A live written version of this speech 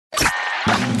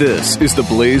This is the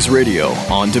Blaze Radio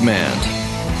on demand.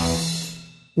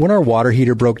 When our water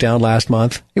heater broke down last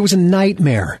month, it was a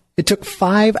nightmare. It took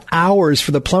 5 hours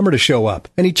for the plumber to show up,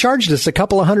 and he charged us a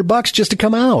couple of $100 just to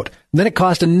come out. Then it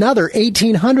cost another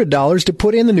 $1,800 to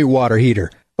put in the new water heater.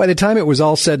 By the time it was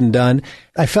all said and done,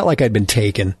 I felt like I'd been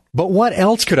taken. But what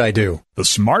else could I do? The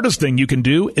smartest thing you can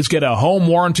do is get a home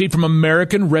warranty from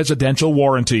American Residential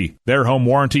Warranty. Their home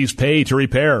warranties pay to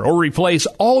repair or replace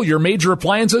all your major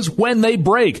appliances when they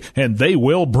break, and they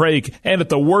will break, and at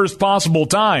the worst possible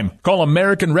time. Call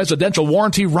American Residential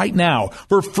Warranty right now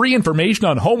for free information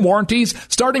on home warranties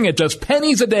starting at just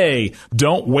pennies a day.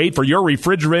 Don't wait for your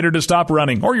refrigerator to stop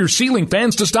running or your ceiling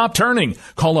fans to stop turning.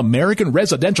 Call American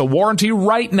Residential Warranty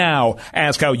right now.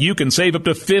 Ask how you can save up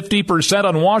to 50%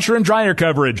 on washer and dryer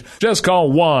coverage. Just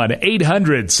call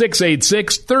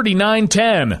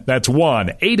 1-800-686-3910. That's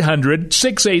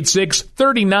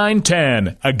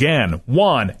 1-800-686-3910. Again,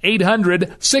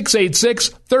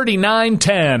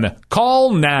 1-800-686-3910.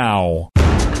 Call now.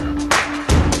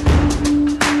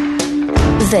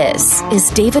 This is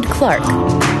David Clark,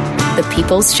 the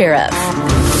People's Sheriff,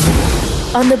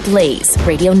 on the Blaze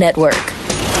Radio Network.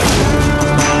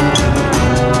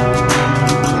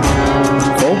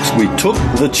 Folks, we took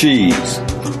the cheese.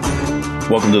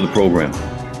 Welcome to the program.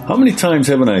 How many times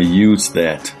haven't I used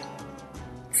that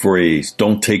phrase,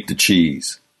 don't take the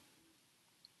cheese?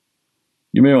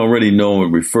 You may already know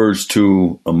it refers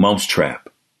to a mousetrap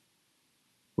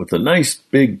with a nice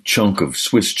big chunk of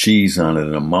Swiss cheese on it,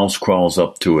 and a mouse crawls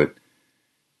up to it.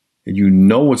 And you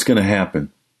know what's going to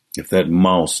happen if that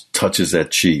mouse touches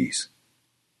that cheese.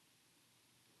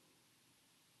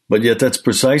 But yet that's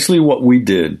precisely what we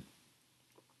did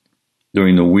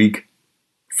during the week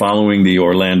following the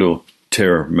Orlando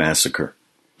terror massacre.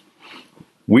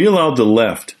 We allowed the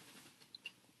left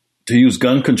to use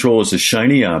gun control as a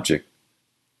shiny object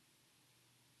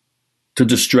to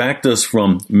distract us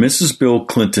from Mrs. Bill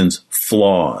Clinton's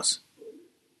flaws.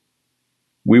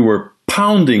 We were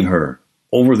pounding her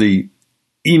over the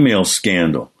email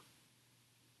scandal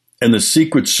and the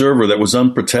secret server that was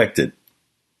unprotected.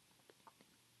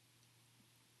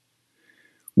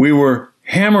 We were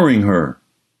hammering her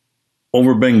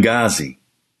over Benghazi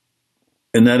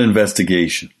in that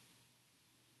investigation.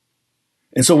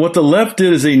 And so what the left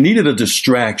did is they needed a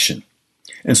distraction.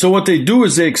 And so what they do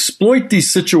is they exploit these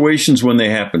situations when they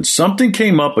happen. Something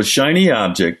came up, a shiny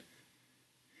object,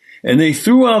 and they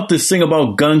threw out this thing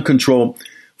about gun control.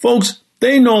 Folks,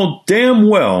 they know damn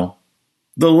well,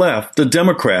 the left, the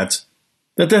Democrats,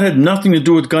 that had nothing to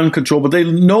do with gun control, but they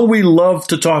know we love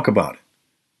to talk about it.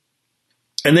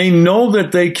 And they know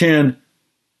that they can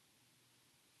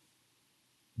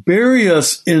bury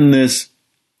us in this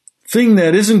thing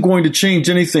that isn't going to change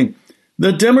anything.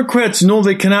 The Democrats know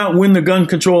they cannot win the gun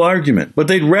control argument, but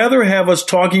they'd rather have us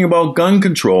talking about gun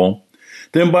control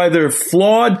than by their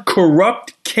flawed,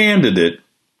 corrupt candidate,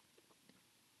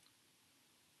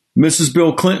 Mrs.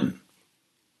 Bill Clinton.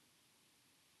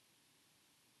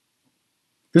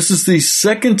 This is the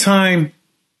second time,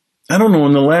 I don't know,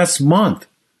 in the last month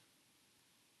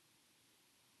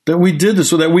that we did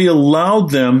this, so that we allowed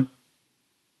them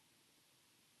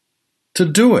to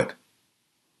do it.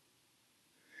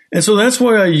 And so that's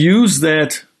why I use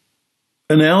that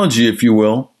analogy, if you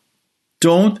will.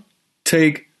 Don't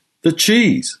take the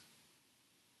cheese.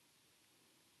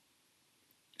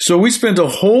 So we spent a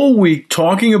whole week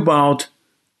talking about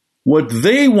what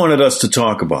they wanted us to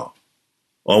talk about.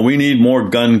 Oh, we need more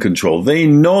gun control. They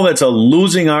know that's a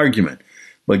losing argument.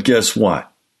 But guess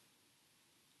what?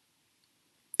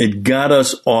 It got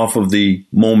us off of the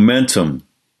momentum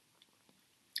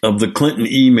of the Clinton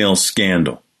email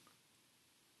scandal.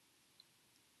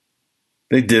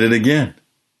 They did it again.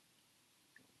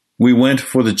 We went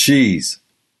for the cheese.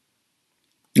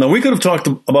 Now, we could have talked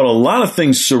about a lot of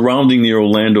things surrounding the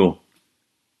Orlando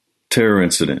terror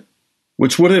incident,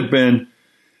 which would have been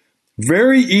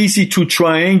very easy to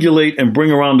triangulate and bring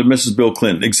around to Mrs. Bill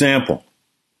Clinton. Example,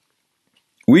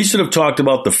 we should have talked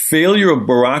about the failure of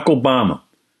Barack Obama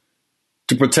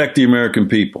to protect the American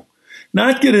people.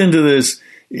 Not get into this,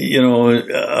 he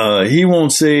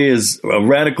won't say is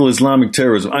radical Islamic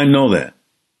terrorism. I know that.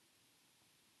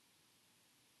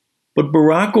 But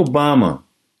Barack Obama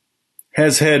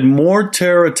has had more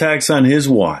terror attacks on his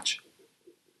watch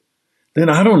than,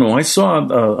 I don't know, I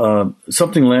saw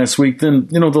something last week than,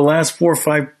 the last 4 or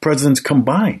 5 presidents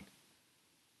combined.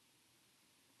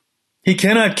 He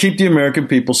cannot keep the American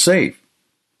people safe.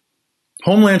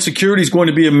 Homeland security is going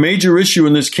to be a major issue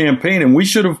in this campaign, and we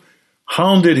should have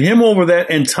hounded him over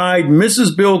that and tied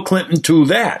Mrs. Bill Clinton to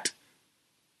that.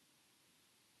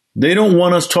 They don't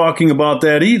want us talking about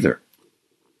that either.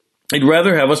 They'd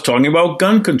rather have us talking about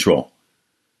gun control.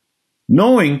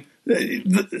 Knowing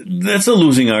that's a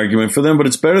losing argument for them, but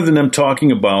it's better than them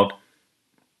talking about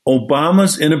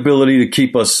Obama's inability to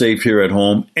keep us safe here at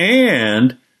home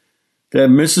and that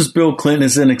Mrs. Bill Clinton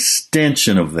is an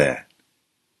extension of that.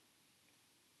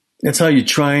 That's how you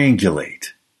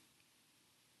triangulate.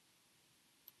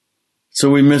 So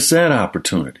we miss that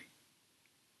opportunity.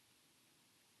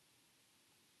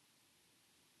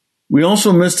 We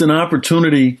also missed an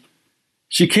opportunity.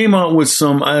 She came out with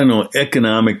some,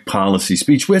 economic policy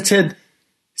speech.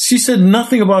 She said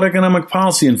nothing about economic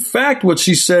policy. In fact, what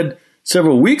she said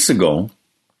several weeks ago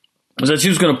was that she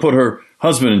was going to put her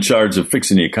husband in charge of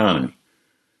fixing the economy.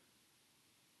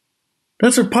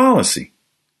 That's her policy.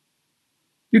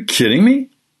 You kidding me?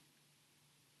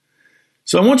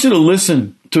 So I want you to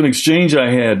listen to an exchange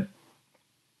I had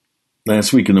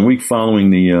last week and the week following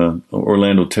the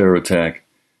Orlando terror attack.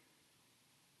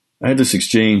 I had this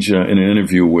exchange in an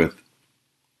interview with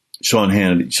Sean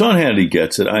Hannity. Sean Hannity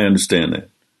gets it. I understand that.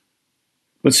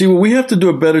 But see, what we have to do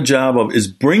a better job of is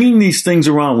bringing these things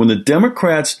around. When the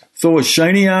Democrats throw a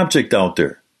shiny object out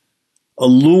there, a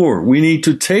lure, we need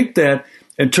to take that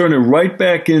and turn it right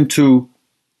back into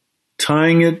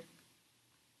tying it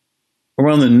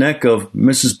around the neck of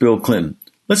Mrs. Bill Clinton.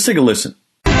 Let's take a listen.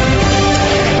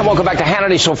 And welcome back to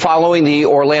Hannity. So following the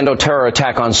Orlando terror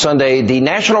attack on Sunday, the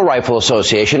National Rifle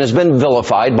Association has been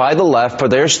vilified by the left for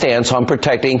their stance on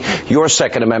protecting your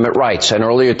Second Amendment rights. And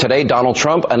earlier today, Donald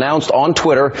Trump announced on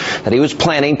Twitter that he was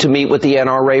planning to meet with the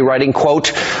NRA, writing,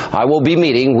 quote, "I will be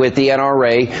meeting with the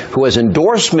NRA who has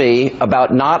endorsed me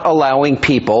about not allowing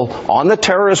people on the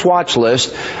terrorist watch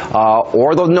list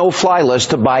or the no-fly list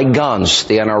to buy guns."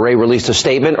 The NRA released a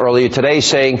statement earlier today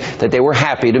saying that they were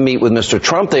happy to meet with Mr.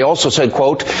 Trump. They also said,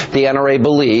 quote, "The NRA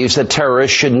believes that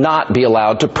terrorists should not be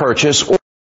allowed to purchase or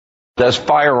possess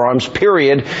firearms,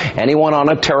 period. Anyone on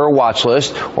a terror watch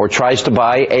list or tries to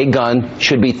buy a gun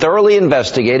should be thoroughly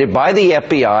investigated by the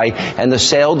FBI and the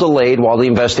sale delayed while the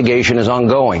investigation is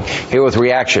ongoing." Here with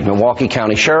reaction, Milwaukee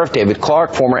County Sheriff David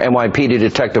Clark, former NYPD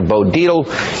Detective Bo Dietl.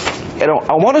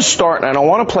 I want to start, and I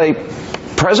want to play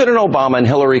President Obama and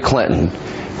Hillary Clinton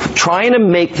trying to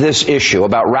make this issue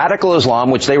about radical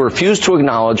Islam, which they refuse to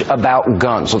acknowledge, about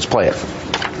guns. Let's play it.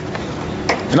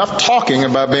 Enough talking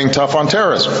about being tough on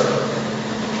terrorism.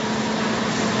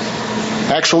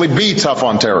 Actually be tough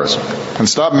on terrorism and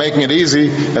stop making it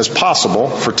easy as possible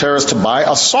for terrorists to buy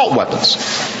assault weapons.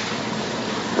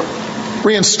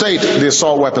 Reinstate the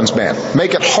assault weapons ban.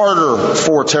 Make it harder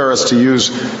for terrorists to use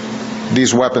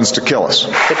these weapons to kill us.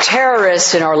 The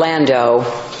terrorist in Orlando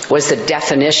was the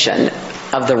definition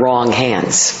of the wrong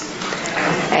hands.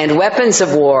 And weapons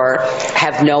of war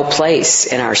have no place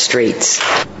in our streets.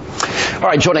 All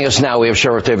right, joining us now, we have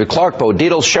Sheriff David Clark, Bo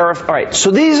Dietl. Sheriff, all right,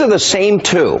 so these are the same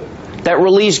two that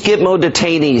released Gitmo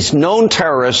detainees, known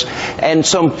terrorists, and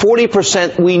some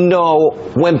 40% we know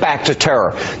went back to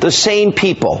terror. The same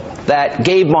people that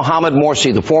gave Mohammed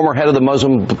Morsi, the former head of the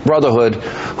Muslim Brotherhood,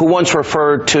 who once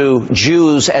referred to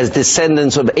Jews as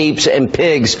descendants of apes and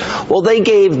pigs, well, they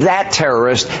gave that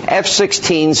terrorist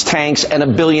F-16s, tanks, and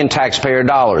 $1 billion taxpayer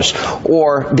dollars.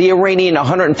 Or the Iranian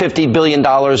 $150 billion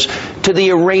to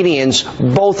the Iranians.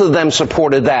 Both of them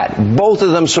supported that. Both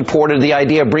of them supported the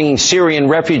idea of bringing Syrian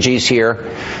refugees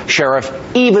here, Sheriff,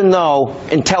 even though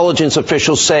intelligence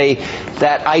officials say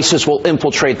that ISIS will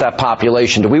infiltrate that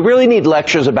population. Do we really need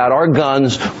lectures about our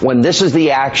guns when this is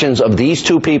the actions of these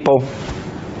two people?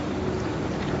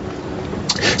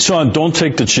 Sean, don't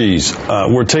take the cheese.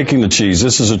 We're taking the cheese.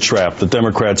 This is a trap. The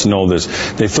Democrats know this.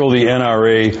 They throw the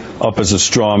NRA up as a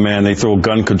straw man. They throw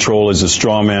gun control as a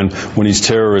straw man when these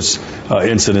terrorist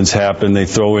incidents happen. They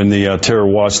throw in the terror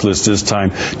watch list this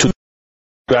time to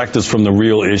distract us from the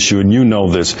real issue, and you know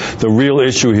this. The real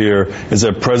issue here is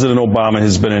that President Obama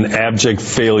has been an abject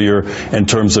failure in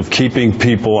terms of keeping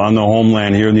people on the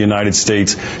homeland here in the United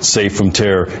States safe from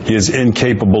terror. He is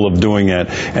incapable of doing that,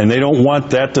 and they don't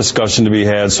want that discussion to be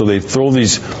had, so they throw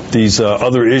these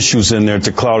other issues in there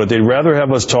to cloud it. They'd rather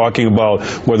have us talking about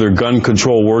whether gun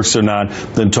control works or not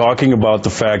than talking about the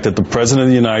fact that the President of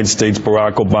the United States,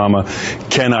 Barack Obama,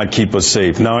 cannot keep us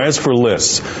safe. Now, as for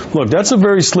lists, look, that's a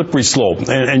very slippery slope.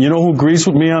 And you know who agrees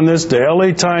with me on this? The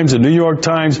LA Times, the New York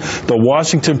Times, the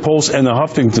Washington Post, and the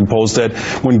Huffington Post, that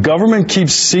when government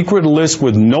keeps secret lists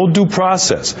with no due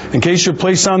process, in case you're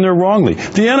placed on there wrongly,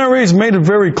 the NRA has made it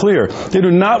very clear. They do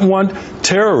not want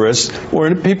terrorists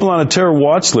or people on a terror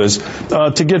watch list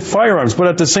to get firearms. But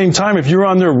at the same time, if you're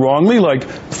on there wrongly, like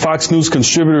Fox News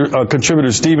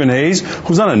contributor Stephen Hayes,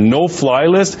 who's on a no-fly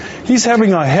list, he's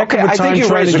having a heck of a time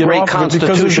trying to get off of it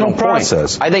because there's no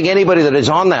process. I think anybody that is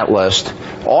on that list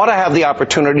ought to have the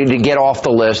opportunity to get off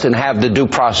the list and have the due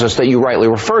process that you rightly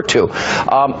refer to.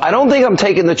 I don't think I'm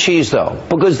taking the cheese, though,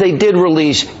 because they did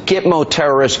release Gitmo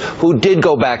terrorists who did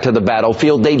go back to the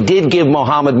battlefield. They did give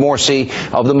Mohammed Morsi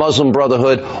of the Muslim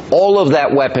Brotherhood all of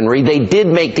that weaponry. They did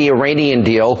make the Iranian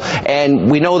deal, and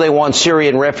we know they want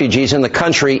Syrian refugees in the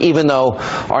country, even though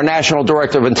our National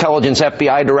Director of Intelligence,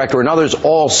 FBI Director, and others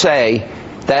all say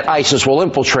that ISIS will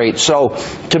infiltrate. So,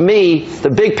 to me, the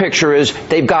big picture is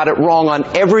they've got it wrong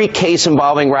on every case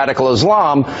involving radical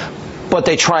Islam, but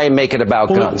they try and make it about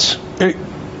guns.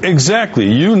 Exactly.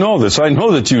 You know this. I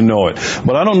know that you know it.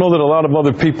 But I don't know that a lot of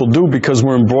other people do, because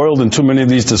we're embroiled in too many of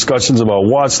these discussions about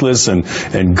watch lists and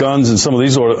guns and some of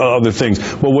these other things.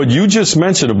 But what you just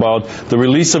mentioned about the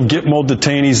release of Gitmo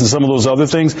detainees and some of those other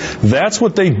things, that's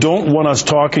what they don't want us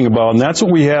talking about. And that's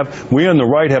what we on the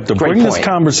right have to bring this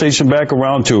conversation back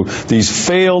around to, these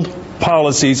failed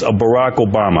policies of Barack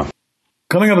Obama.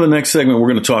 Coming up in the next segment,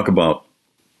 we're going to talk about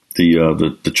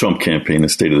the Trump campaign, the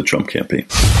state of the Trump campaign.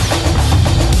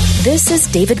 This is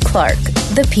David Clark,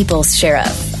 the People's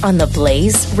Sheriff, on the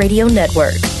Blaze Radio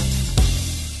Network.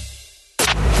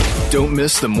 Don't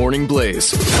miss the Morning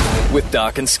Blaze with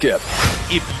Doc and Skip.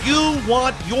 If you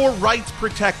want your rights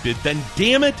protected, then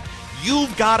damn it,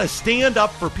 you've got to stand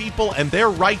up for people and their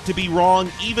right to be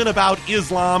wrong, even about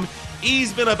Islam,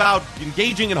 even about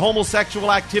engaging in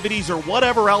homosexual activities or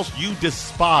whatever else you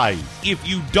despise. If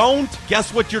you don't,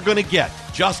 guess what you're going to get?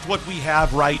 Just what we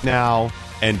have right now,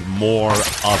 and more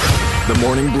of it. The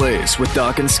Morning Blaze with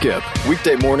Doc and Skip.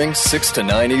 Weekday mornings, 6 to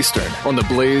 9 Eastern on the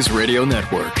Blaze Radio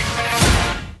Network.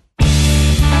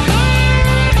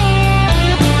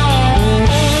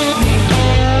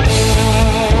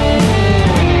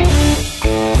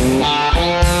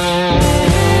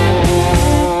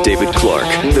 David Clark,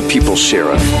 the People's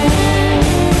Sheriff.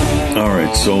 All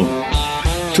right,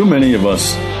 so too many of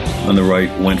us on the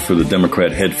right went for the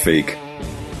Democrat head fake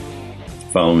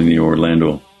following the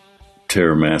Orlando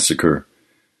terror massacre.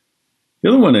 The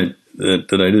other one that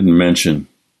I didn't mention,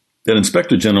 that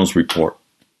Inspector General's report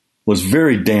was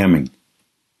very damning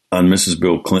on Mrs.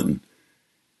 Bill Clinton.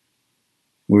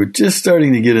 We were just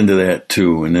starting to get into that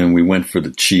too, and then we went for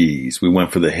the cheese. We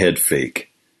went for the head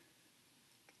fake.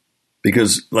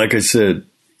 Because, like I said,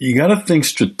 you got to think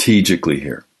strategically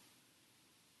here.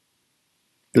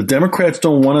 The Democrats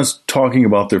don't want us talking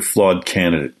about their flawed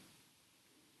candidate.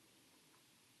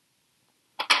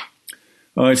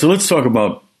 All right, so let's talk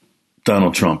about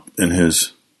Donald Trump and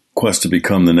his quest to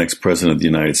become the next president of the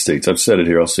United States. I've said it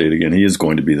here, I'll say it again. He is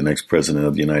going to be the next president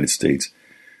of the United States,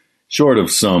 short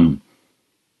of some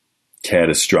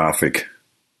catastrophic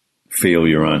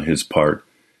failure on his part.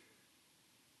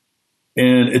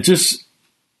 And it just,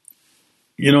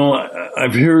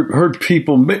 I've heard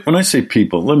people, when I say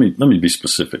people, let me be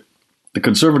specific, the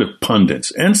conservative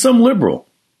pundits and some liberal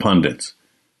pundits,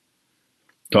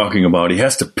 talking about he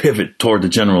has to pivot toward the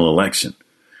general election.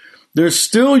 They're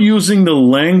still using the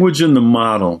language and the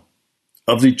model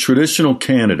of the traditional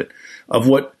candidate, of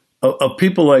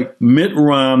people like Mitt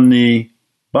Romney,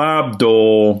 Bob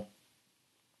Dole,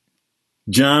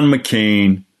 John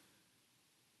McCain.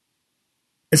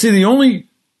 And see, the only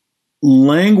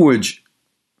language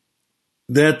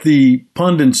that the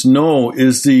pundits know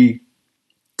is the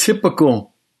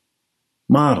typical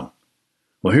model.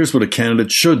 Well, here's what a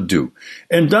candidate should do.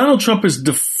 And Donald Trump has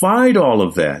defied all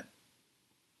of that.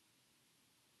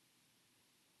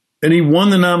 And he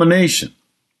won the nomination.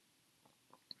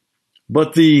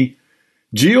 But the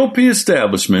GOP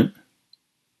establishment,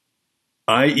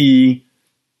 i.e.,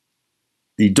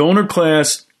 the donor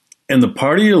class and the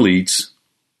party elites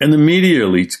and the media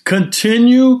elites,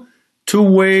 continue to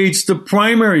wage the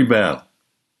primary battle.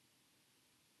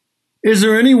 Is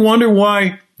there any wonder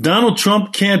why Donald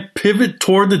Trump can't pivot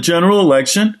toward the general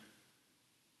election?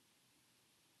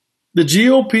 The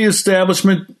GOP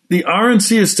establishment, the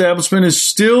RNC establishment, is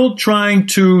still trying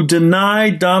to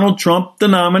deny Donald Trump the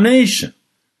nomination.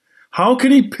 How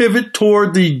can he pivot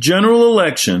toward the general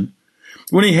election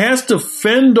when he has to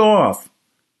fend off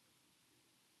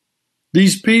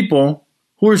these people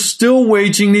who are still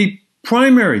waging the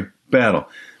primary battle?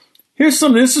 Here's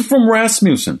something. This is from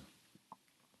Rasmussen.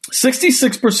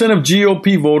 66% of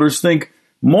GOP voters think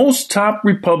most top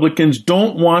Republicans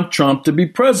don't want Trump to be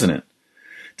president.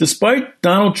 Despite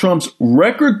Donald Trump's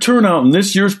record turnout in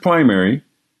this year's primary,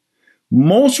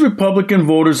 most Republican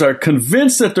voters are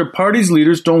convinced that their party's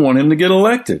leaders don't want him to get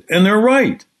elected. And they're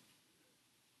right.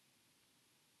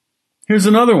 Here's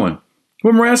another one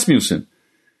from Rasmussen.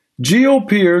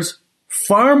 GOPers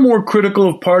far more critical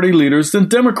of party leaders than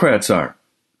Democrats are.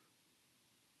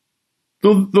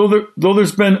 Though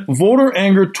there's been voter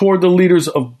anger toward the leaders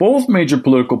of both major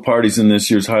political parties in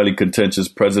this year's highly contentious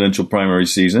presidential primary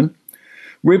season,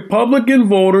 Republican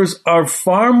voters are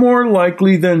far more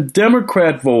likely than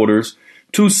Democrat voters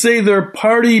to say their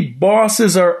party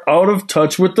bosses are out of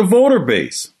touch with the voter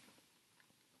base.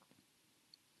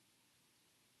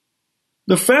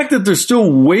 The fact that they're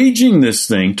still waging this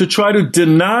thing to try to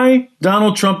deny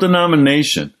Donald Trump the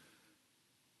nomination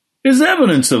is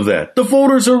evidence of that. The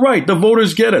voters are right. The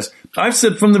voters get us. I've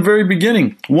said from the very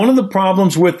beginning, one of the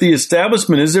problems with the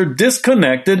establishment is they're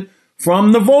disconnected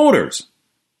from the voters.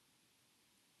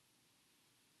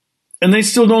 And they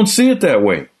still don't see it that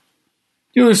way.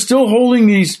 You know, they're still holding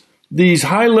these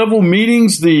high-level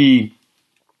meetings. The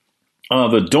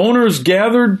donors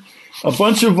gathered a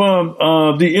bunch of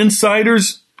the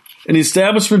insiders and the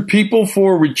establishment people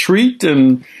for a retreat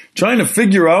and trying to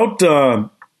figure out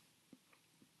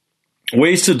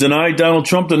ways to deny Donald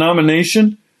Trump the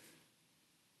nomination.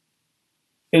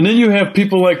 And then you have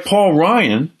people like Paul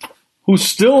Ryan, who's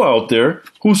still out there,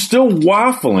 who's still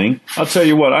waffling. I'll tell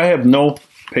you what, I have no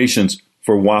patience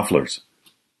for wafflers.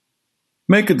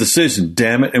 Make a decision,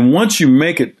 damn it. And once you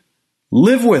make it,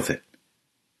 live with it.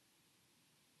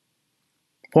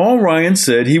 Paul Ryan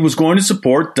said he was going to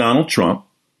support Donald Trump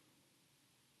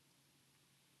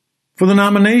for the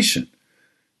nomination.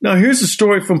 Now, here's a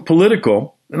story from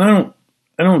Politico, and I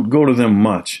don't go to them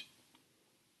much.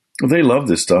 They love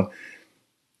this stuff.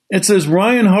 It says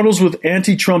Ryan huddles with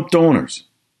anti-Trump donors.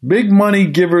 Big money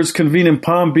givers convene in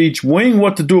Palm Beach, weighing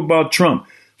what to do about Trump.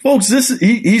 Folks,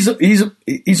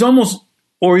 he's almost,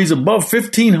 or he's above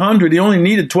 1,500. He only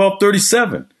needed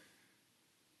 1,237.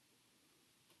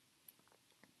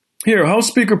 Here, House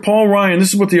Speaker Paul Ryan,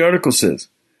 this is what the article says,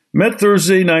 met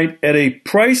Thursday night at a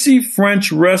pricey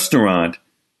French restaurant.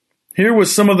 Here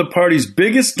was some of the party's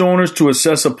biggest donors to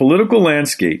assess a political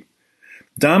landscape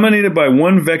dominated by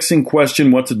one vexing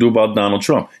question, what to do about Donald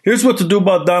Trump. Here's what to do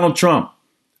about Donald Trump.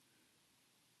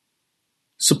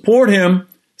 Support him,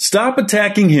 stop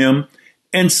attacking him,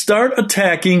 and start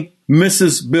attacking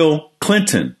Mrs. Bill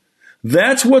Clinton.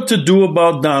 That's what to do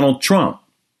about Donald Trump.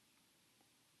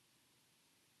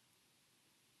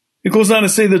 It goes on to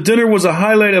say the dinner was a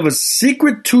highlight of a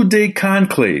secret 2-day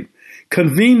conclave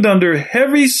convened under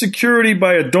heavy security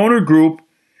by a donor group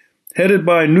headed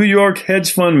by New York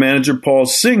hedge fund manager Paul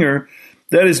Singer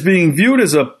that is being viewed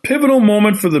as a pivotal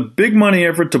moment for the big money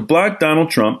effort to block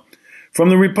Donald Trump from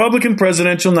the Republican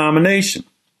presidential nomination.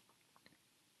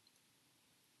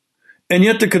 And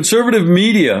yet the conservative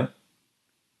media,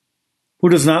 who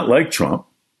does not like Trump,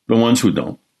 the ones who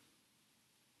don't,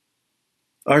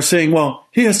 are saying, well,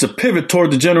 he has to pivot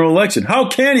toward the general election. How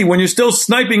can he when you're still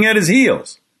sniping at his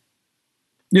heels?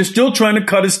 You're still trying to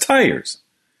cut his tires.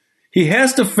 He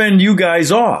has to fend you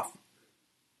guys off.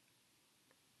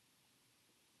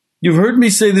 You've heard me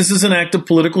say this is an act of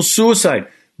political suicide.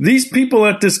 These people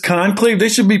at this conclave, they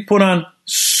should be put on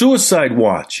suicide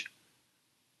watch.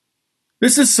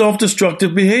 This is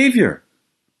self-destructive behavior.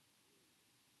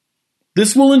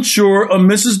 This will ensure a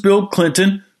Mrs. Bill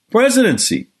Clinton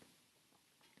presidency.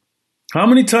 How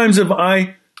many times have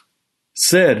I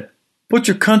said, put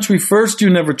your country first, you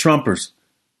never Trumpers.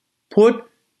 Put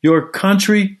your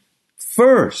country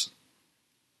first.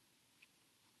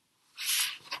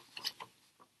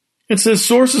 It says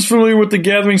sources familiar with the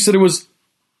gathering said it was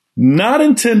not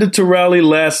intended to rally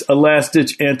a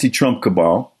last-ditch anti-Trump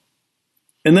cabal,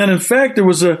 and that in fact there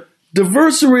was a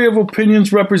diverse array of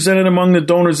opinions represented among the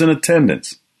donors in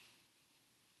attendance.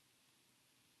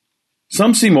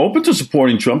 Some seem open to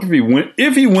supporting Trump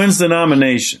if he wins the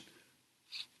nomination.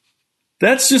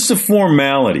 That's just a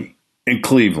formality in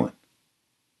Cleveland.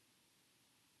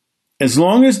 As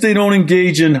long as they don't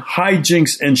engage in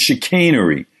hijinks and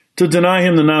chicanery to deny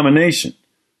him the nomination.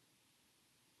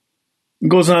 It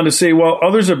goes on to say, while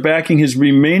others are backing his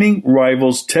remaining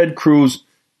rivals, Ted Cruz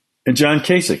and John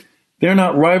Kasich. They're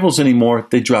not rivals anymore.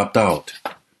 They dropped out.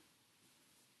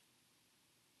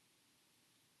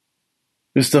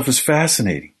 This stuff is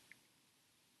fascinating.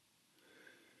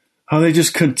 How they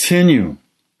just continue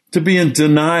to be in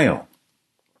denial.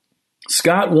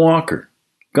 Scott Walker,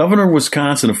 governor of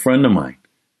Wisconsin, a friend of mine,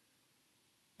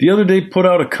 the other day put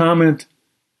out a comment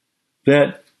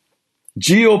that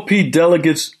GOP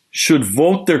delegates should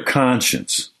vote their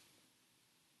conscience.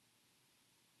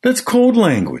 That's code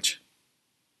language.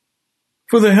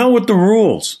 For the hell with the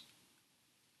rules.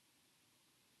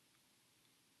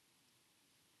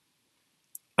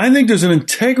 I think there's an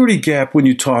integrity gap when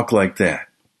you talk like that.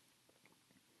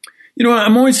 You know,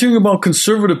 I'm always hearing about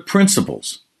conservative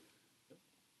principles.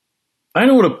 I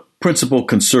know what a principled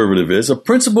conservative is. A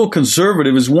principled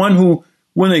conservative is one who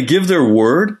when they give their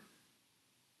word,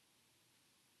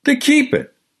 they keep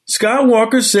it. Scott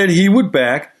Walker said he would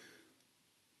back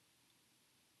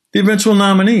the eventual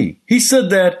nominee. He said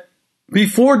that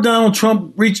before Donald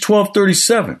Trump reached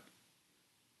 1237.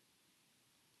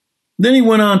 Then he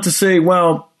went on to say,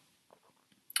 well,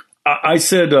 I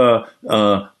said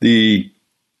the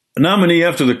nominee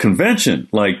after the convention,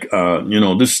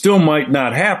 this still might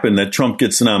not happen that Trump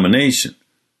gets the nomination.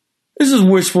 This is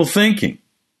wishful thinking.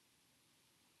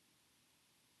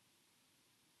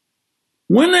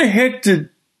 When the heck did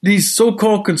these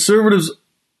so-called conservatives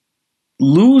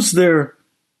lose their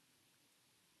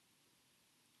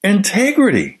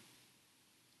integrity?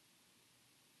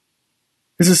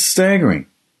 This is staggering.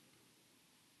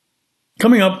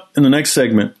 Coming up in the next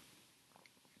segment,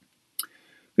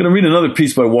 I'm going to read another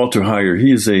piece by Walter Heyer.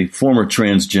 He is a former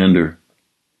transgender, and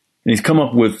he's come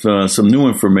up with some new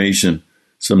information,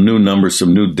 some new numbers,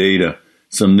 some new data,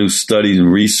 some new studies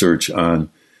and research on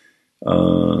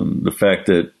the fact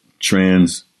that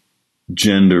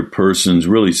transgender persons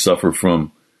really suffer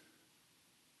from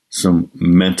some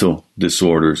mental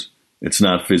disorders. It's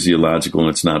not physiological and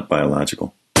it's not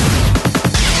biological.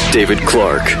 David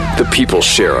Clark, the People's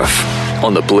Sheriff,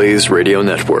 on the Blaze Radio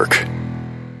Network.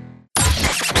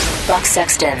 Buck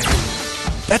Sexton.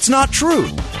 That's not true.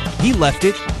 He left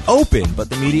it open, but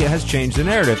the media has changed the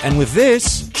narrative. And with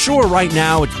this, sure, right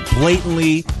now it's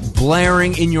blatantly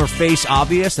blaring in your face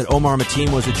obvious that Omar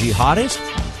Mateen was a jihadist,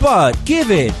 but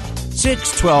give it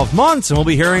 6-12 months and we'll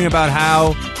be hearing about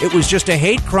how it was just a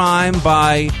hate crime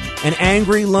by an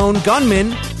angry lone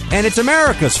gunman and it's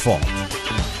America's fault.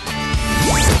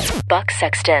 Buck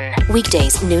Sexton.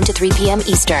 Weekdays, noon to 3 p.m.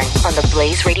 Eastern on the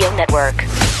Blaze Radio Network.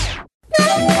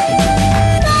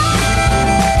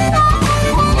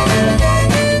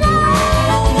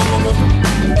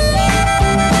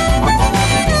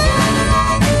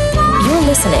 You're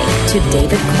listening to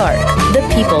David Clark,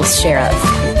 the People's Sheriff.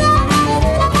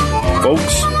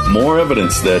 Folks, more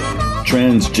evidence that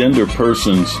transgender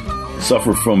persons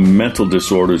suffer from mental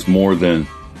disorders more than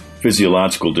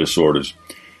physiological disorders.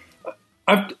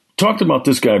 I've talked about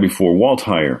this guy before, Walt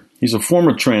Heyer. He's a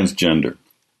former transgender.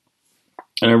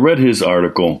 And I read his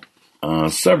article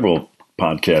several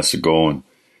podcasts ago, and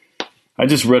I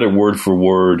just read it word for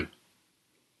word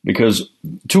because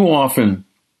too often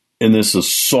in this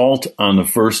assault on the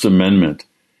First Amendment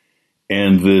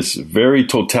and this very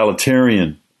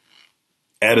totalitarian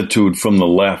attitude from the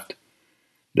left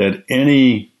that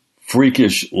any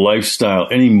freakish lifestyle,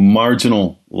 any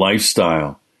marginal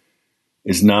lifestyle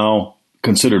is now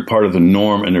considered part of the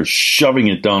norm, and they're shoving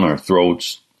it down our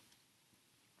throats.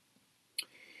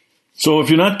 So if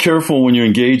you're not careful when you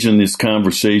engage in this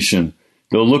conversation,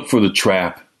 they'll look for the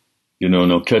trap. And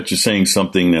they'll catch you saying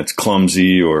something that's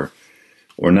clumsy or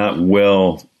not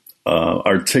well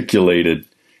articulated,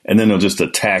 and then they'll just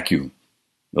attack you.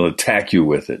 They'll attack you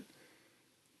with it.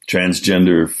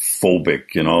 Transgender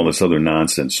phobic and all this other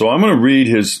nonsense. So I'm going to read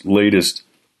his latest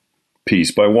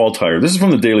piece by Walt Heyer. This is from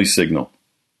the Daily Signal.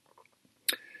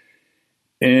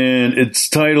 And it's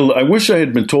titled, I wish I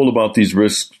had been told about these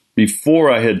risks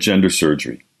before I had gender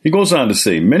surgery. He goes on to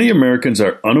say, many Americans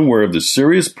are unaware of the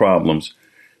serious problems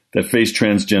that face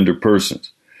transgender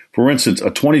persons. For instance,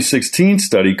 a 2016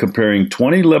 study comparing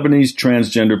 20 Lebanese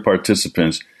transgender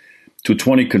participants to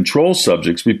 20 control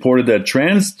subjects reported that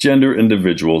transgender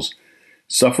individuals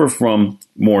suffer from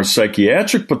more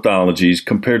psychiatric pathologies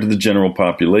compared to the general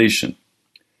population.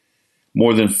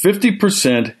 More than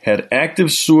 50% had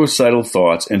active suicidal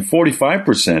thoughts and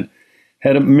 45%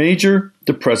 had a major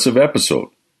depressive episode.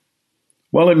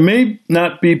 While it may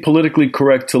not be politically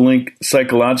correct to link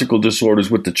psychological disorders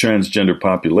with the transgender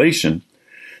population,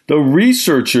 the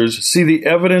researchers see the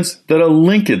evidence that a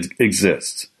linkage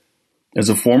exists. As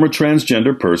a former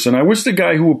transgender person, I wish the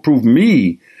guy who approved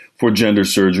me for gender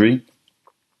surgery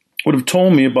would have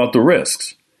told me about the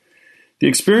risks. The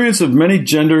experience of many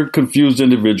gender-confused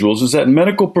individuals is that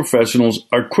medical professionals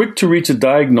are quick to reach a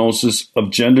diagnosis of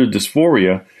gender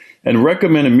dysphoria and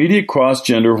recommend immediate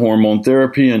cross-gender hormone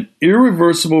therapy and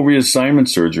irreversible reassignment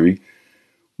surgery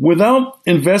without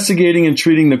investigating and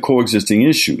treating the coexisting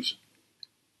issues.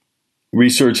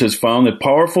 Research has found that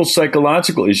powerful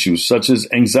psychological issues such as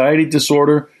anxiety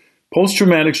disorder,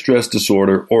 post-traumatic stress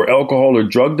disorder, or alcohol or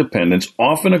drug dependence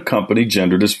often accompany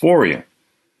gender dysphoria.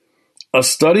 A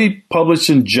study published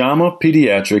in JAMA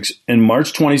Pediatrics in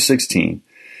March 2016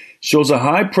 shows a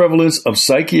high prevalence of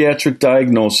psychiatric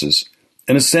diagnosis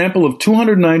in a sample of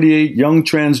 298 young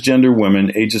transgender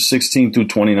women ages 16 through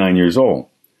 29 years old.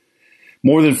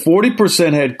 More than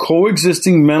 40% had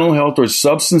coexisting mental health or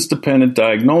substance-dependent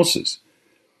diagnosis.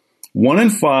 1 in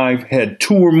 5 had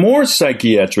 2 or more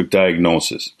psychiatric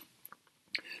diagnoses.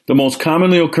 The most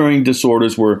commonly occurring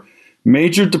disorders were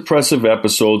major depressive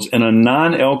episodes and a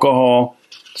non-alcohol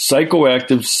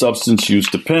psychoactive substance use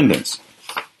dependence.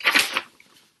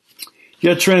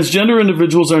 Yet transgender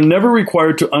individuals are never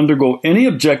required to undergo any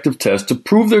objective test to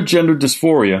prove their gender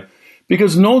dysphoria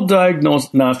because no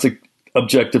diagnostic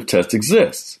objective test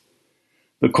exists.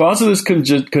 The cause of this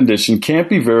condition can't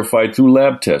be verified through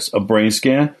lab tests, a brain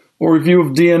scan, or review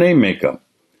of DNA makeup.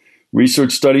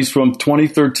 Research studies from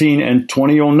 2013 and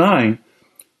 2009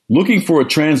 looking for a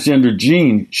transgender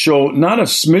gene show not a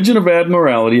smidgen of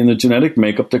abnormality in the genetic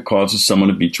makeup that causes someone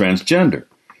to be transgender.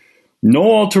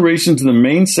 No alterations in the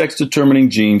main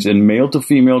sex-determining genes in male to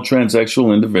female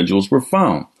transsexual individuals were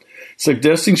found,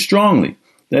 suggesting strongly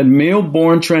that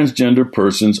male-born transgender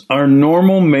persons are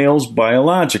normal males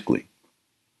biologically.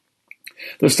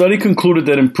 The study concluded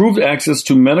that improved access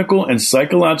to medical and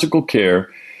psychological care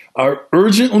are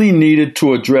urgently needed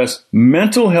to address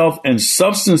mental health and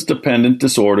substance-dependent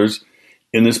disorders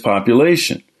in this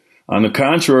population. On the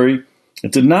contrary,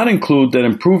 it did not include that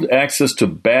improved access to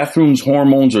bathrooms,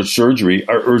 hormones, or surgery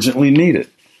are urgently needed.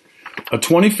 A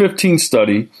 2015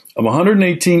 study of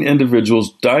 118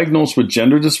 individuals diagnosed with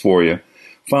gender dysphoria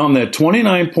found that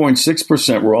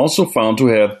 29.6% were also found to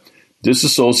have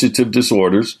dissociative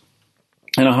disorders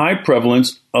and a high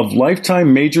prevalence of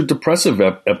lifetime major depressive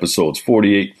episodes,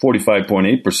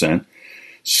 45.8%,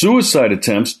 suicide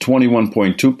attempts,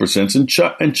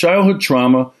 21.2%, and childhood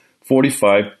trauma,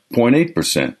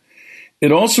 45.8%.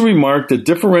 It also remarked that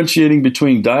differentiating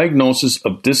between diagnosis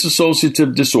of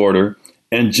dissociative disorder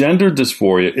and gender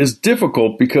dysphoria is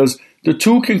difficult because the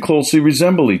two can closely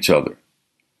resemble each other.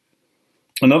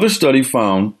 Another study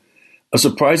found a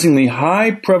surprisingly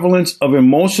high prevalence of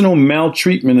emotional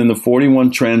maltreatment in the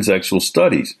 41 transsexual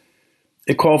studies.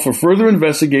 It called for further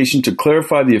investigation to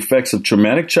clarify the effects of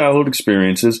traumatic childhood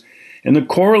experiences and the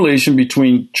correlation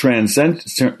between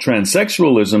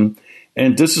transsexualism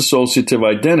and dissociative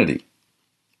identity.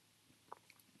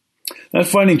 That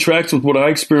finding tracks with what I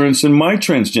experienced in my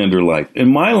transgender life.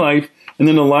 In my life, and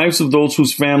in the lives of those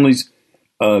whose families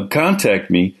contact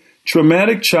me,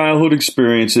 traumatic childhood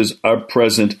experiences are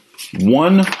present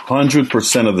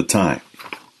 100% of the time.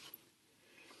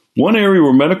 One area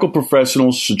where medical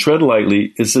professionals should tread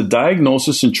lightly is the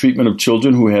diagnosis and treatment of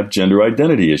children who have gender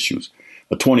identity issues.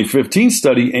 A 2015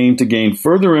 study aimed to gain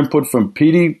further input from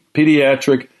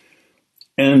pediatric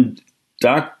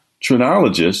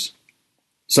endocrinologists,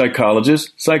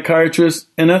 psychologists, psychiatrists,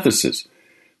 and ethicists,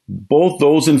 both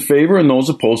those in favor and those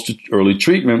opposed to early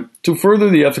treatment, to further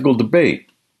the ethical debate.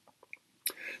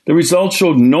 The results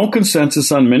showed no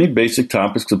consensus on many basic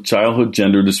topics of childhood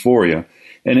gender dysphoria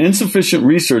and insufficient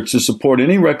research to support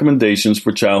any recommendations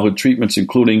for childhood treatments,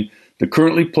 including the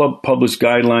currently published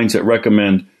guidelines that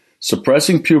recommend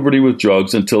suppressing puberty with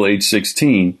drugs until age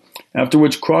 16, after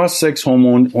which cross-sex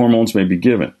hormones may be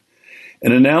given.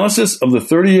 An analysis of the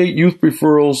 38 youth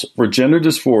referrals for gender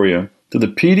dysphoria to the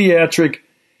Pediatric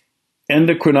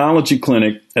Endocrinology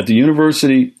Clinic at the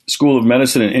University School of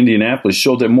Medicine in Indianapolis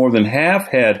showed that more than half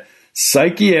had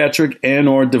psychiatric and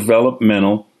or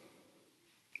developmental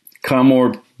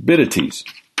comorbidities.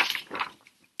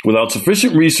 Without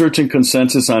sufficient research and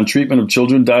consensus on treatment of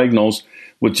children diagnosed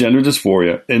with gender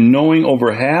dysphoria, and knowing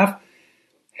over half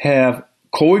have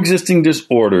coexisting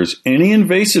disorders, any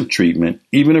invasive treatment,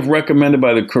 even if recommended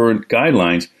by the current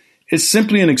guidelines, is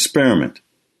simply an experiment.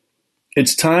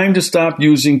 It's time to stop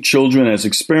using children as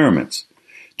experiments.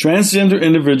 Transgender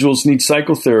individuals need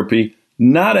psychotherapy,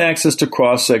 not access to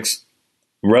cross-sex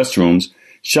restrooms,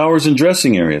 showers, and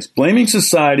dressing areas. Blaming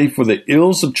society for the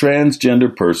ills of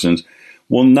transgender persons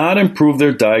will not improve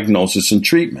their diagnosis and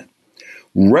treatment.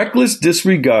 Reckless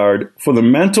disregard for the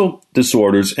mental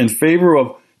disorders in favor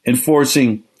of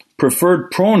enforcing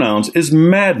preferred pronouns is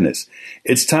madness.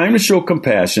 It's time to show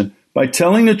compassion by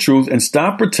telling the truth and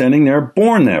stop pretending they're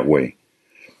born that way.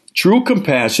 True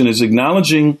compassion is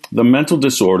acknowledging the mental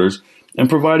disorders and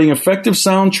providing effective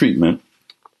sound treatment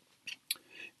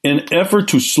in an effort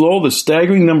to slow the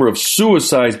staggering number of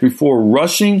suicides before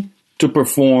rushing to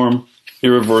perform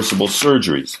irreversible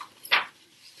surgeries.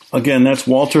 Again, that's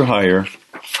Walter Heyer,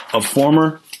 a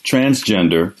former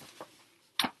transgender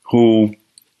who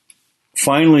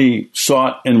finally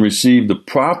sought and received the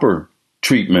proper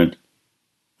treatment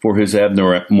for his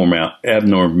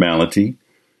abnormality.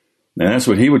 And that's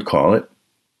what he would call it.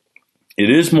 It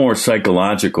is more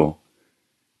psychological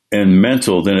and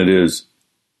mental than it is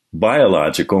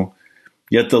biological,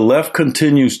 yet the left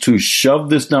continues to shove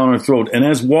this down our throat. And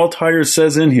as Walt Heyer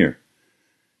says in here,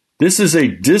 This is a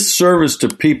disservice to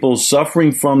people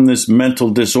suffering from this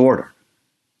mental disorder.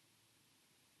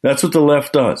 That's what the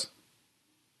left does.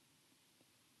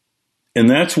 And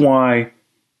that's why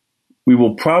we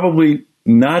will probably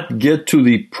not get to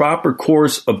the proper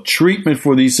course of treatment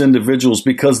for these individuals,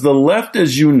 because the left,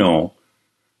 as you know,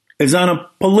 is on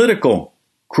a political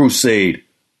crusade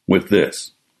with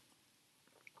this,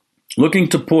 looking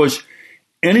to push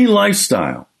any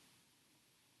lifestyle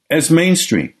as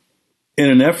mainstream in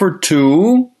an effort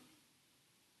to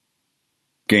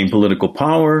gain political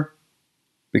power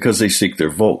because they seek their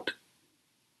vote.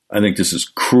 I think this is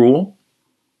cruel.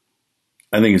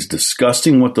 I think it's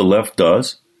disgusting what the left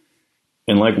does.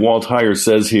 And like Walt Heyer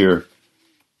says here,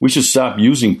 we should stop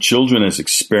using children as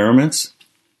experiments.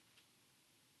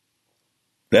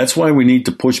 That's why we need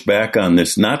to push back on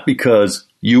this, not because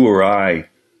you or I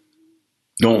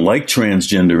don't like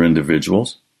transgender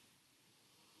individuals.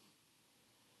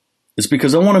 It's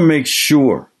because I want to make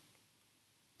sure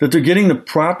that they're getting the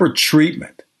proper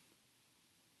treatment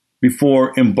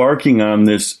before embarking on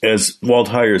this, as Walt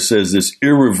Heyer says, this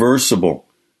irreversible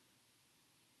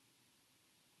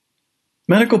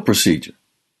medical procedure.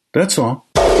 That's all.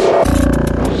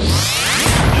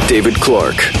 David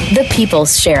Clark, The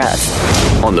People's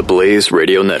Sheriff. On the Blaze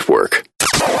Radio Network.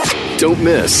 Don't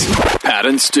miss Pat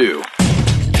and Stu.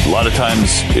 A lot of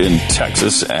times in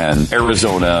Texas and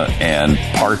Arizona and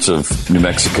parts of New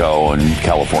Mexico and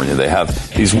California, they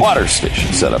have these water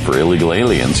stations set up for illegal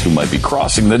aliens who might be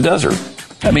crossing the desert.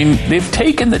 I mean, they've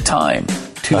taken the time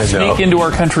to sneak into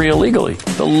our country illegally.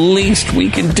 The least we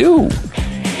can do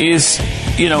is,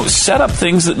 set up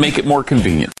things that make it more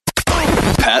convenient.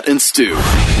 Pat and Stu,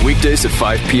 weekdays at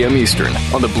 5 p.m. Eastern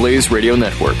on the Blaze Radio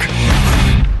Network.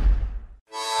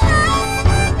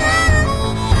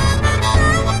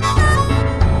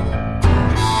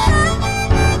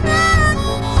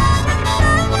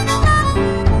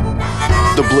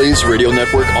 The Blaze Radio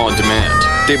Network on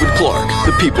demand. David Clark,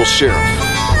 the People's Sheriff.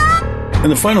 In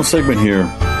the final segment here,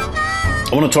 I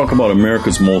want to talk about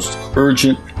America's most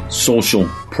urgent social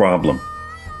problem.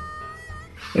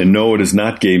 And no, it is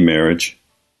not gay marriage.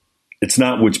 It's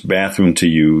not which bathroom to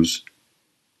use.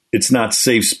 It's not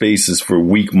safe spaces for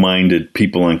weak-minded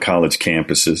people on college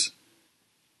campuses.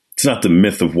 It's not the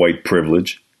myth of white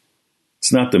privilege.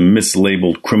 It's not the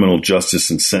mislabeled criminal justice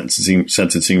and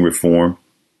sentencing reform.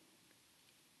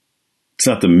 It's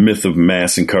not the myth of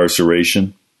mass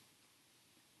incarceration.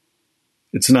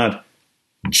 It's not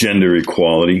gender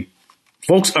equality.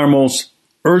 Folks, our most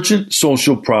urgent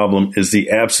social problem is the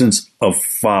absence of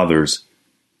fathers,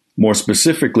 more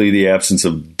specifically, the absence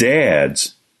of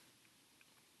dads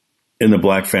in the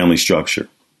black family structure.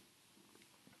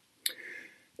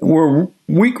 We're a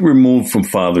week removed from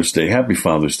Father's Day. Happy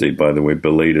Father's Day, by the way,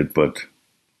 belated, but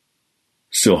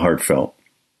still heartfelt.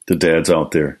 The dads out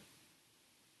there.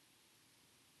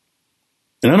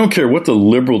 And I don't care what the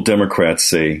liberal Democrats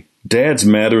say, dads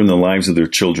matter in the lives of their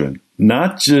children.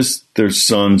 Not just their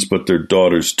sons, but their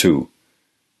daughters too.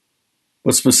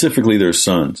 But specifically their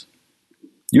sons.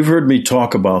 You've heard me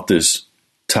talk about this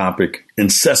topic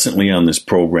incessantly on this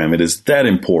program. It is that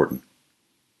important.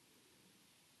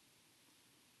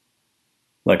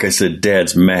 Like I said,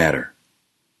 dads matter.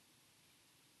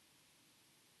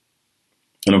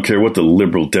 I don't care what the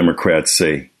liberal Democrats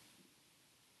say.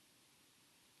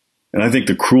 And I think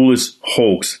the cruelest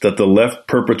hoax that the left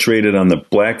perpetrated on the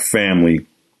black family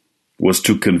was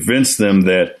to convince them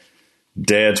that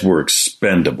dads were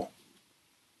expendable.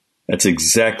 That's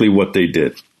exactly what they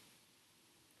did.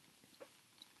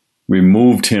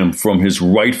 Removed him from his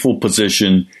rightful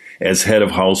position as head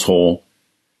of household,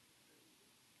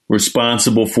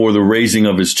 responsible for the raising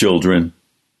of his children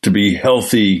to be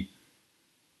healthy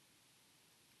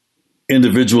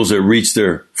individuals that reach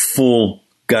their full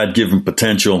God-given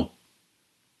potential.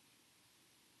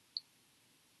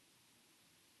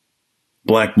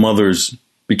 Black mothers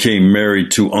became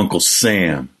married to Uncle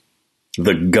Sam,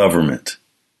 the government.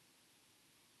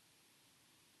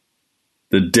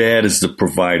 The dad is the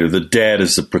provider. The dad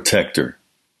is the protector.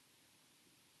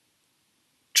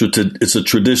 It's a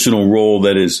traditional role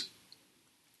that is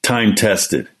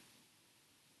time-tested.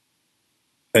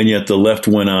 And yet the left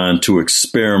went on to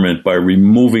experiment by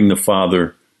removing the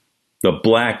father, the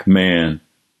black man,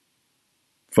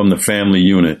 from the family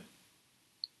unit.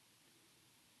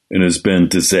 And has been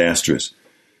disastrous.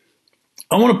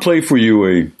 I want to play for you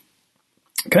a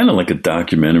kind of like a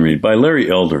documentary by Larry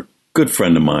Elder, good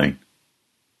friend of mine.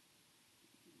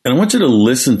 And I want you to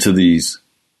listen to these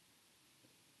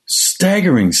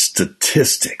staggering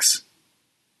statistics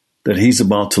that he's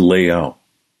about to lay out.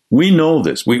 We know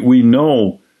this. We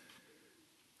know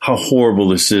how horrible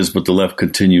this is, but the left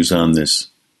continues on this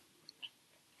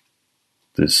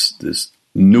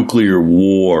nuclear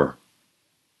war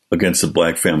against the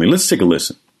black family. Let's take a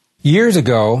listen. Years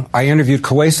ago, I interviewed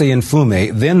Kwesi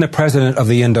Nfume, then the president of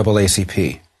the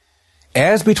NAACP.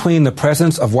 As between the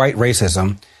presence of white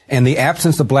racism and the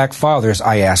absence of black fathers,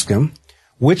 I asked him,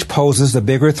 which poses the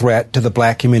bigger threat to the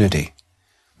black community?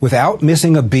 Without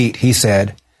missing a beat, he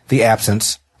said, the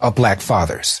absence of black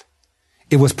fathers.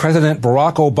 It was President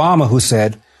Barack Obama who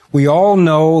said, we all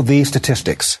know these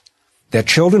statistics, that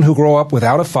children who grow up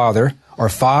without a father are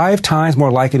 5 times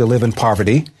more likely to live in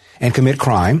poverty and commit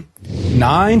crime,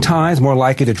 9 times more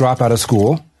likely to drop out of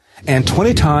school, and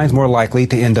 20 times more likely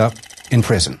to end up in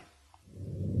prison.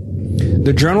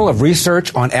 The Journal of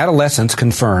Research on Adolescence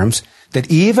confirms that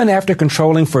even after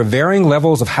controlling for varying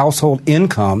levels of household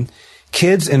income,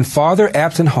 kids in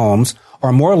father-absent homes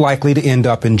are more likely to end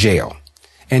up in jail.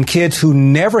 And kids who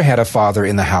never had a father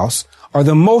in the house are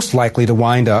the most likely to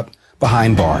wind up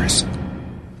behind bars.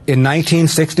 In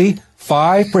 1960,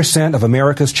 5% of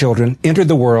America's children entered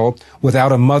the world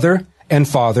without a mother and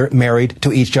father married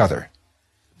to each other.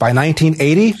 By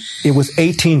 1980, it was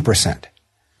 18%.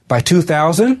 By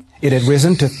 2000, it had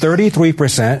risen to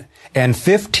 33%, and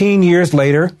 15 years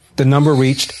later, the number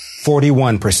reached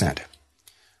 41%.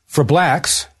 For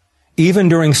blacks, even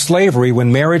during slavery,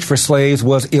 when marriage for slaves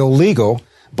was illegal,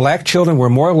 black children were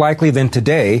more likely than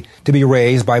today to be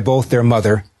raised by both their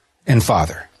mother and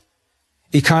father.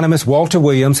 Economist Walter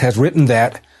Williams has written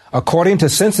that, according to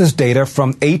census data from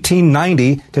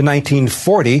 1890 to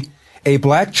 1940, a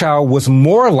black child was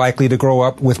more likely to grow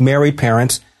up with married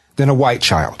parents than a white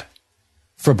child.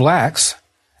 For blacks,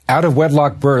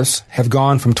 out-of-wedlock births have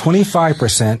gone from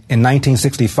 25% in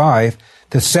 1965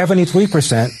 to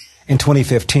 73% in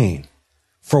 2015.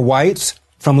 For whites,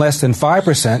 from less than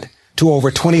 5% to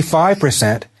over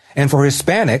 25%, and for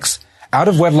Hispanics,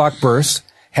 out-of-wedlock births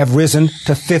have risen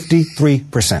to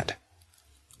 53%.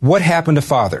 What happened to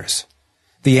fathers?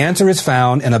 The answer is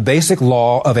found in a basic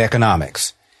law of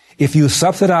economics. If you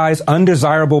subsidize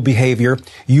undesirable behavior,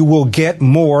 you will get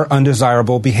more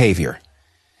undesirable behavior.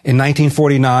 In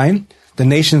 1949, the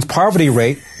nation's poverty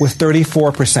rate was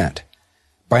 34%.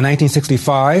 By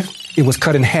 1965, it was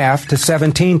cut in half to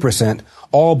 17%,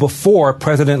 all before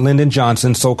President Lyndon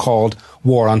Johnson's so-called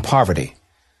war on poverty.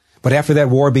 But after that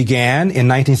war began in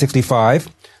 1965,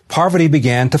 poverty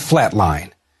began to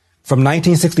flatline. From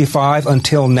 1965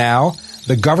 until now,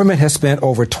 the government has spent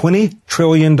over $20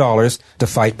 trillion to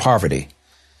fight poverty.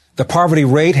 The poverty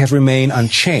rate has remained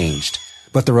unchanged,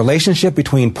 but the relationship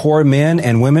between poor men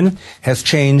and women has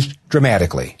changed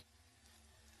dramatically.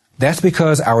 That's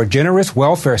because our generous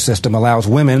welfare system allows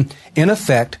women, in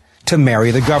effect, to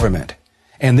marry the government.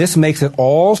 And this makes it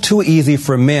all too easy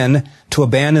for men to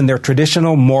abandon their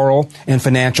traditional moral and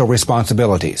financial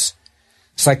responsibilities.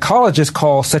 Psychologists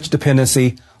call such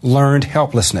dependency learned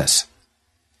helplessness.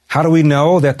 How do we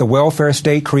know that the welfare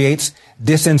state creates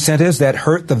disincentives that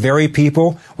hurt the very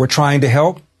people we're trying to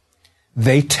help?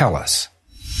 They tell us.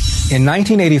 In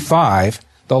 1985,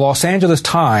 the Los Angeles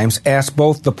Times asked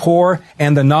both the poor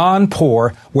and the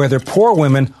non-poor whether poor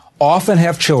women often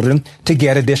have children to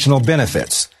get additional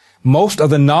benefits. Most of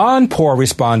the non-poor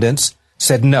respondents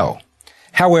said no.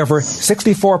 However,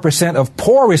 64% of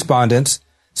poor respondents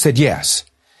said yes.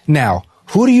 Now,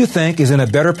 who do you think is in a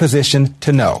better position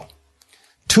to know?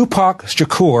 Tupac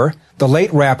Shakur, the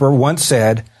late rapper, once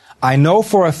said, "I know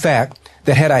for a fact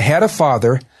that had I had a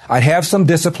father, I'd have some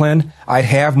discipline, I'd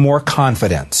have more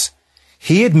confidence."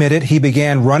 He admitted he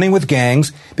began running with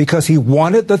gangs because he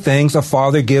wanted the things a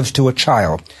father gives to a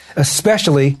child,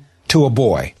 especially to a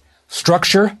boy: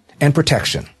 structure and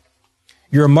protection.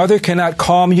 Your mother cannot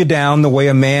calm you down the way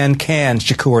a man can,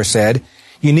 Shakur said.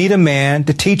 You need a man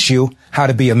to teach you how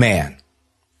to be a man.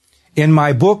 In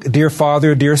my book, Dear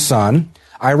Father, Dear Son,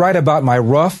 I write about my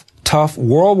rough, tough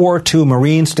World War II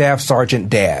Marine Staff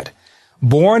Sergeant dad.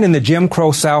 Born in the Jim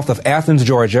Crow South of Athens,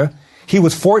 Georgia, he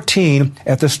was 14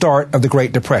 at the start of the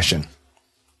Great Depression.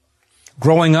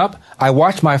 Growing up, I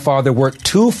watched my father work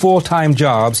 2 full-time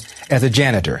jobs as a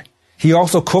janitor. He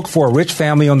also cooked for a rich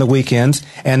family on the weekends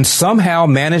and somehow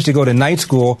managed to go to night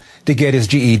school to get his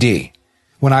GED.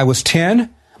 When I was 10,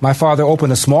 my father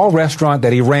opened a small restaurant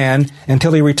that he ran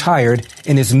until he retired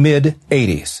in his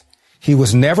mid-80s. He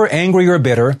was never angry or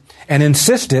bitter and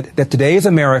insisted that today's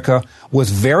America was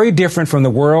very different from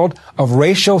the world of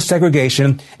racial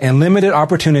segregation and limited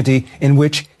opportunity in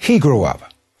which he grew up.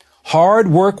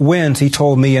 Hard work wins, he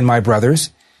told me and my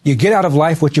brothers. You get out of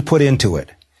life what you put into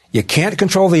it. You can't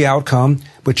control the outcome,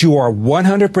 but you are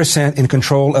 100% in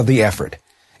control of the effort.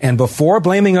 And before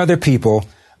blaming other people,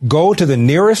 go to the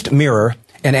nearest mirror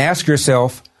and ask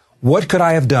yourself, what could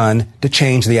I have done to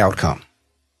change the outcome?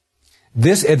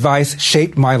 This advice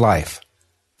shaped my life.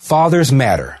 Fathers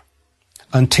matter.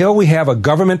 Until we have a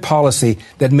government policy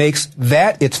that makes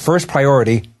that its first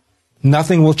priority,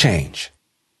 nothing will change.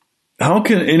 How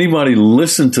can anybody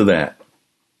listen to that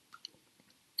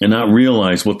and not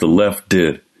realize what the left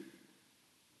did?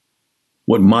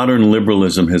 What modern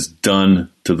liberalism has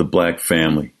done to the black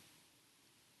family?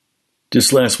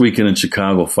 Just last weekend in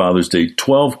Chicago, Father's Day,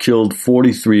 12 killed,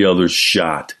 43 others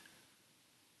shot.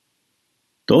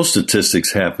 Those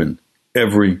statistics happen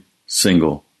every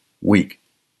single week.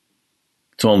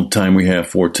 That's all the time we have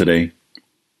for today.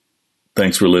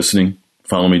 Thanks for listening.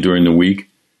 Follow me during the week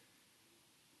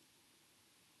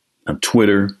on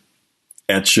Twitter,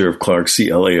 at Sheriff Clarke,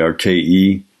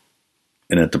 CLARKE,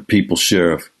 and at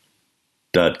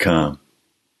thepeoplesheriff.com.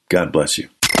 God bless you.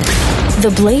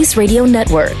 The Blaze Radio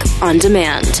Network on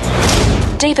demand.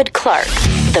 David Clarke,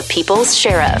 the People's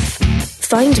Sheriff.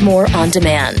 Find more on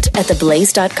demand at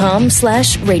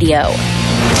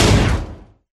theblaze.com/radio.